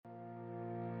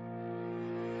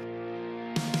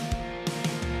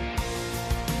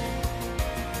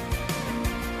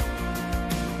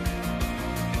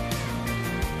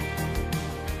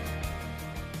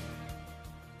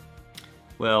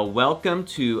Well, welcome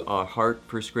to our Heart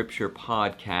for Scripture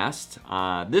podcast.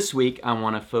 This week, I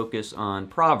want to focus on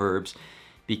Proverbs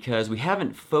because we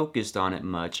haven't focused on it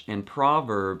much, and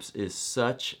Proverbs is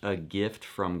such a gift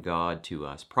from God to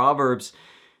us. Proverbs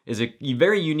is a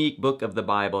very unique book of the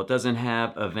Bible. It doesn't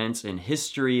have events in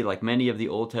history like many of the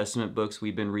Old Testament books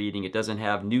we've been reading. It doesn't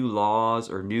have new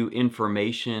laws or new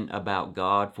information about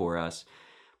God for us.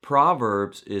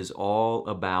 Proverbs is all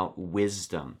about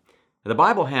wisdom. The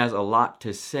Bible has a lot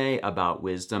to say about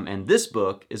wisdom, and this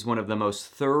book is one of the most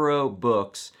thorough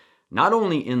books, not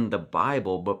only in the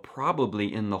Bible, but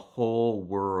probably in the whole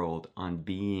world on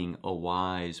being a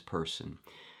wise person.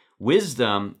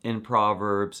 Wisdom in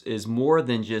Proverbs is more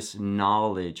than just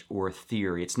knowledge or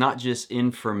theory. It's not just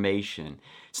information.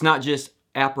 It's not just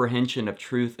apprehension of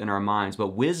truth in our minds, but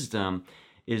wisdom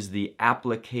is the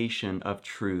application of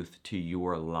truth to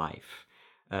your life.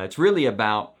 It's really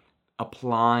about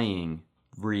applying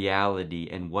reality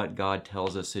and what God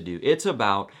tells us to do. It's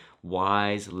about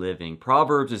wise living.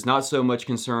 Proverbs is not so much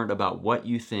concerned about what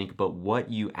you think, but what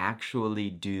you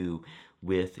actually do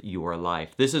with your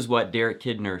life. This is what Derek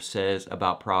Kidner says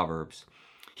about Proverbs.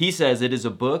 He says, "It is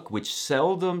a book which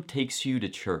seldom takes you to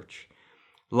church.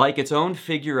 Like its own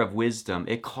figure of wisdom,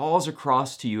 it calls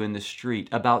across to you in the street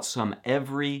about some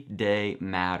everyday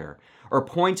matter, or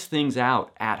points things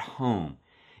out at home.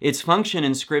 Its function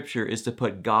in Scripture is to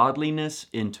put godliness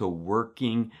into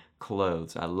working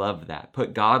clothes." I love that.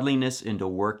 Put godliness into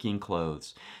working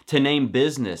clothes. To name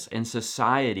business and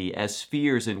society as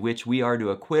spheres in which we are to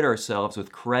acquit ourselves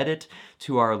with credit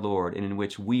to our Lord and in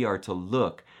which we are to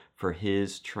look for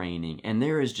His training. And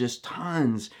there is just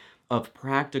tons of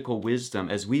practical wisdom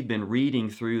as we've been reading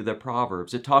through the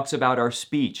Proverbs. It talks about our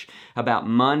speech, about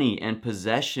money and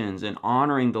possessions and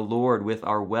honoring the Lord with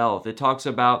our wealth. It talks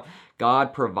about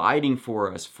God providing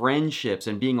for us, friendships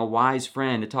and being a wise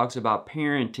friend. It talks about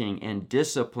parenting and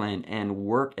discipline and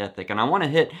work ethic. And I want to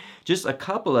hit just a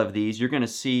couple of these you're going to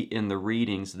see in the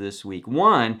readings this week.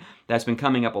 One that's been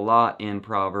coming up a lot in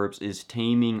Proverbs is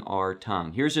taming our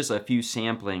tongue. Here's just a few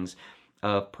samplings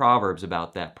of Proverbs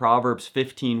about that. Proverbs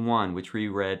 15:1, which we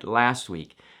read last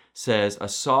week, says, "A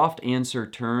soft answer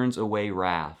turns away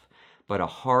wrath, but a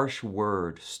harsh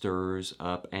word stirs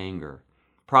up anger."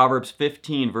 Proverbs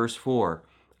 15, verse 4,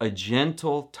 "A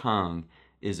gentle tongue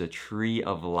is a tree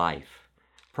of life."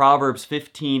 Proverbs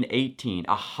 15:18,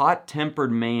 "A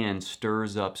hot-tempered man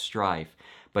stirs up strife,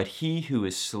 but he who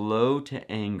is slow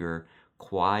to anger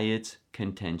quiets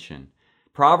contention."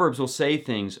 Proverbs will say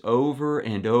things over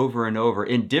and over and over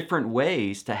in different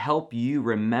ways to help you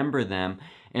remember them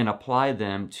and apply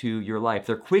them to your life.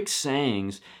 They're quick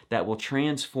sayings that will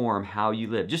transform how you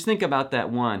live. Just think about that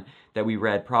one that we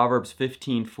read, Proverbs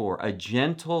 15:4. "A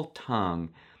gentle tongue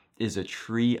is a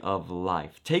tree of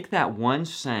life." Take that one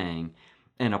saying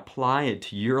and apply it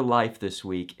to your life this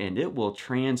week, and it will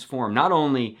transform not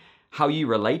only how you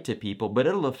relate to people, but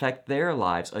it'll affect their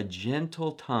lives. A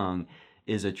gentle tongue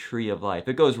is a tree of life.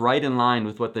 It goes right in line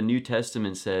with what the New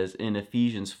Testament says in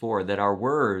Ephesians 4, that our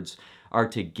words are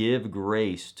to give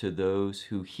grace to those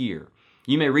who hear.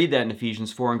 You may read that in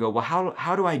Ephesians 4 and go, well,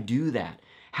 how do I do that?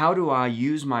 How do I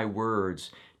use my words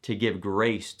to give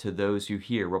grace to those who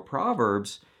hear? Well,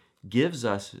 Proverbs gives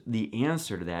us the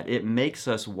answer to that. It makes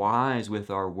us wise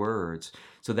with our words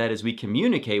so that as we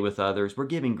communicate with others, we're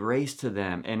giving grace to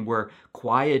them and we're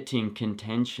quieting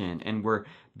contention and we're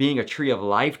being a tree of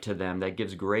life to them that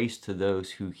gives grace to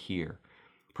those who hear.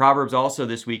 Proverbs also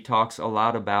this week talks a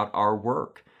lot about our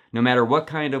work. No matter what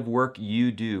kind of work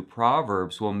you do,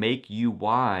 Proverbs will make you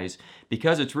wise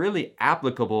because it's really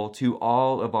applicable to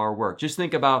all of our work. Just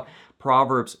think about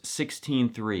Proverbs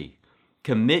 16:3.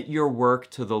 "Commit your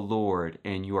work to the Lord,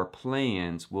 and your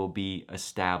plans will be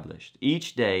established."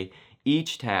 Each day,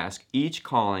 each task, each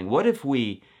calling. What if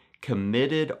we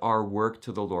committed our work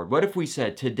to the Lord? What if we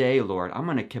said, "Today, Lord, I'm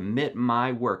going to commit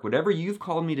my work. Whatever you've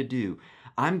called me to do,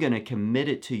 I'm going to commit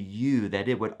it to you, that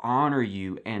it would honor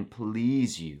you and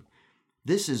please you."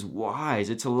 This is wise.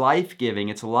 It's life-giving.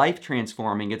 It's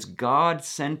life-transforming. It's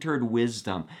God-centered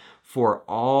wisdom for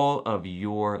all of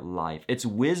your life. It's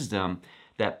wisdom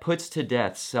that puts to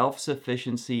death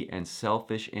self-sufficiency and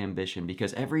selfish ambition,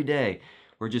 because every day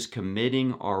we're just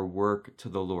committing our work to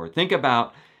the Lord. Think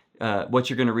about what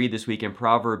you're going to read this week in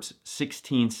Proverbs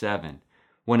 16:7.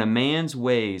 "When a man's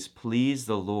ways please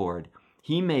the Lord,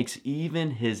 he makes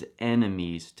even his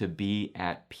enemies to be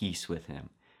at peace with him."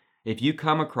 If you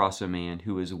come across a man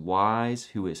who is wise,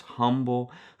 who is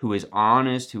humble, who is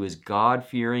honest, who is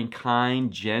God-fearing,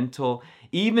 kind, gentle,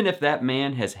 even if that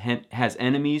man has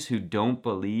enemies who don't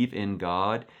believe in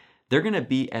God, they're going to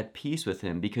be at peace with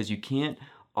him, because you can't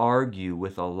argue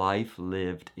with a life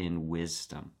lived in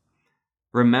wisdom.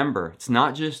 Remember, it's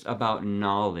not just about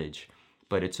knowledge,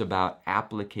 but it's about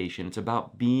application. It's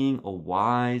about being a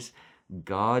wise,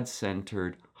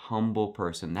 God-centered, humble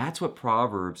person. That's what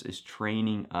Proverbs is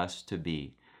training us to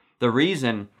be. The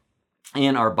reason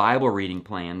in our Bible reading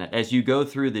plan that as you go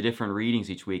through the different readings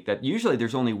each week, that usually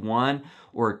there's only one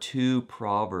or two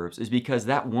Proverbs is because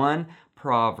that one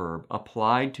proverb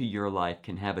applied to your life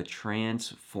can have a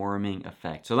transforming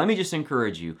effect. So let me just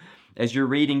encourage you, as you're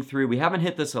reading through, we haven't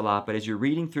hit this a lot, but as you're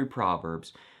reading through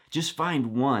Proverbs, just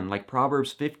find one, like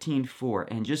Proverbs 15:4,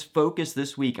 and just focus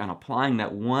this week on applying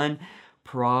that one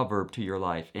proverb to your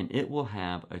life, and it will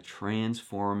have a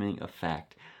transforming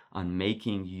effect on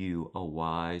making you a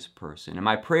wise person. And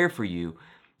my prayer for you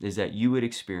is that you would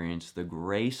experience the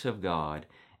grace of God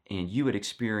and you would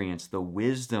experience the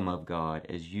wisdom of God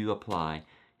as you apply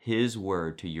His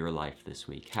word to your life this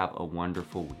week. Have a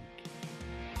wonderful week.